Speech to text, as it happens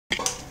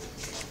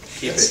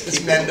It's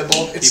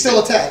mendable. It's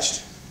still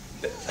attached.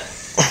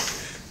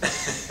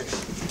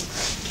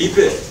 Keep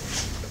it.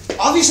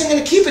 Obviously, I'm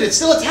going to keep it. It's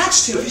still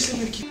attached to it. Obviously,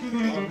 I'm going to keep it.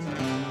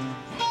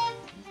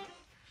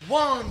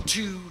 1,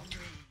 2, 3.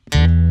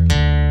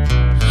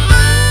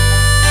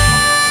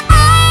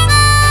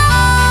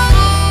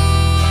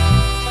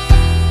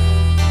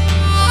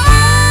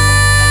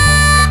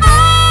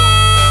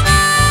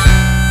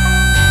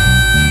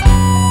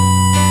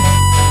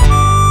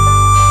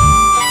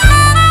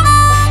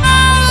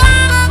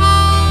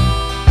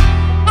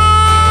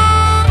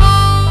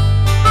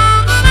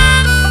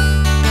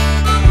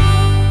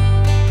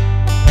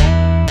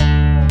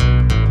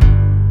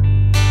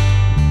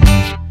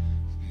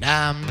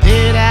 I'm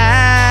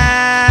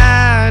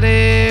dead-eyed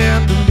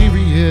and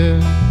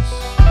delirious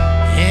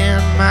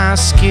in my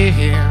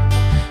skin,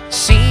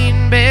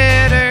 seen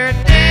better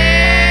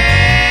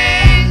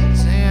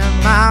days,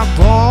 and my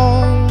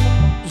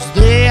bones,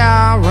 they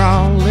are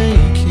all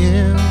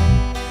aching,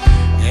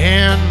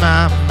 and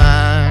my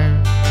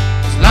mind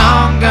is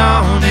long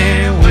gone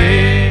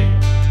away.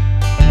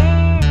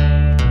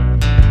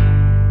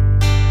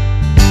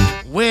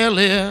 Well,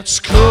 it's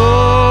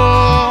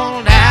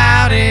cold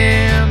out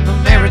in the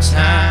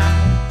maritime,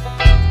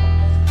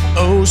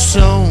 oh,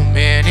 so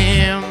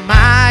many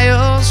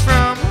miles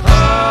from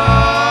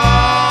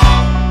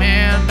home.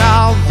 And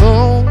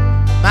although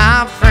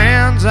my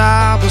friends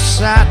are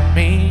beside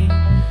me,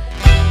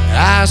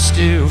 I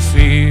still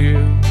feel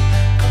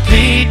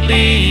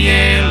completely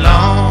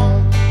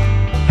alone.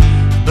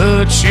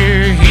 But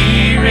you're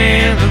here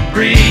in the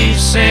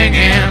breeze,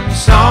 singing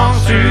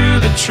songs through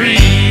the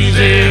trees.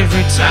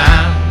 Every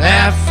time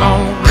that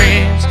phone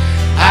rings,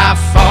 I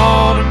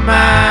fall to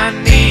my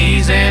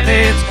knees, and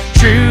it's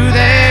true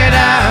that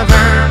I've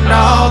earned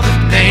all the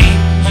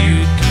names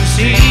you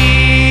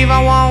conceive.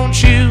 I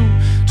want you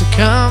to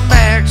come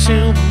back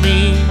to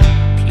me,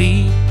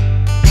 please.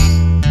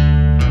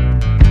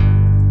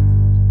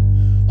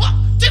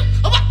 1, 2,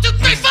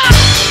 3, 4.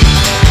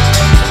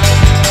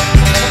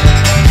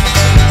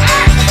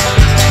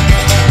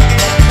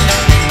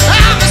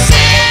 I'm as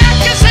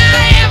sick as I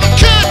ever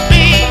could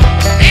be,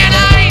 and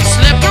I ain't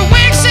slept or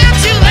winked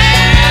since you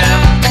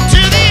left. And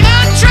to the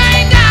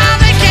untrained eye,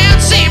 they can't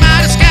see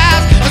my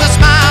disguise, with a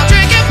smile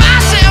drinking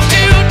myself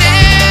to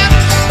death.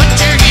 But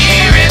you're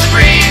here in the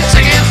breeze,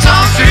 singing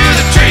songs through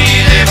the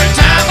trees. Every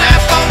time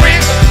that phone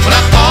rings, well, I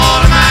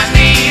fall to my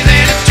knees,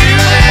 and it's true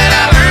that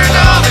I've heard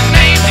all the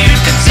names you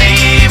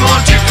conceive.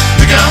 Want you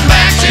to come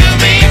back to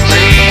me,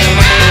 please.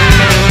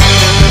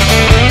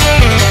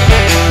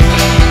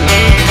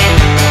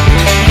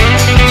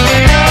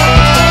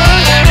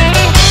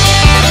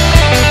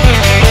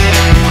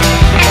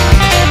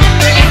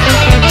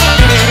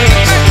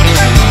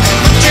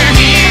 You're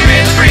here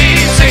in the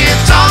breeze,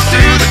 singing songs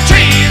through the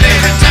trees.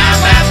 Every time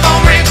that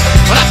phone rings,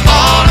 well, I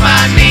fall to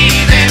my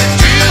knees, and it's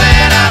true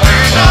that I've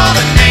heard all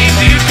the names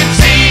you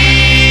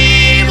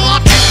conceive.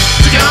 Want you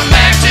to come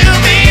back to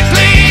me,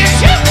 please.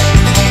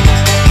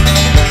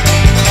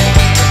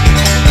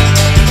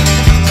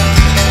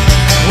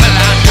 Well, I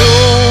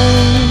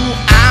know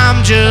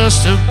I'm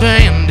just a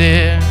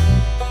bandit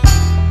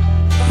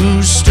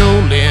who's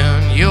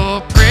stolen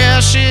your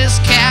precious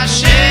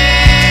cash,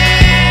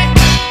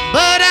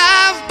 but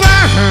I've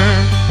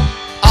burned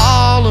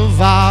all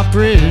of our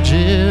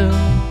bridges,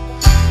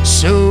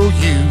 so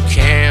you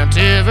can't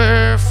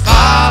ever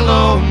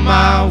follow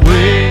my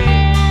way.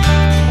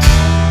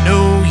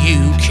 No,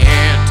 you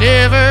can't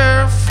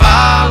ever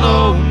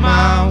follow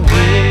my way.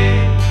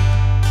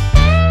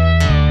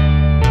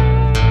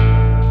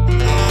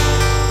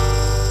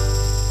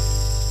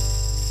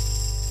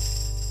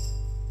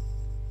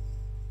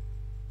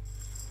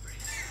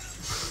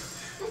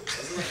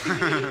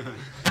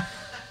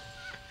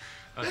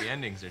 Oh, the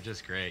endings are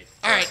just great.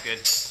 All right. Good.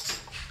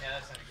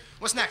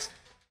 What's next?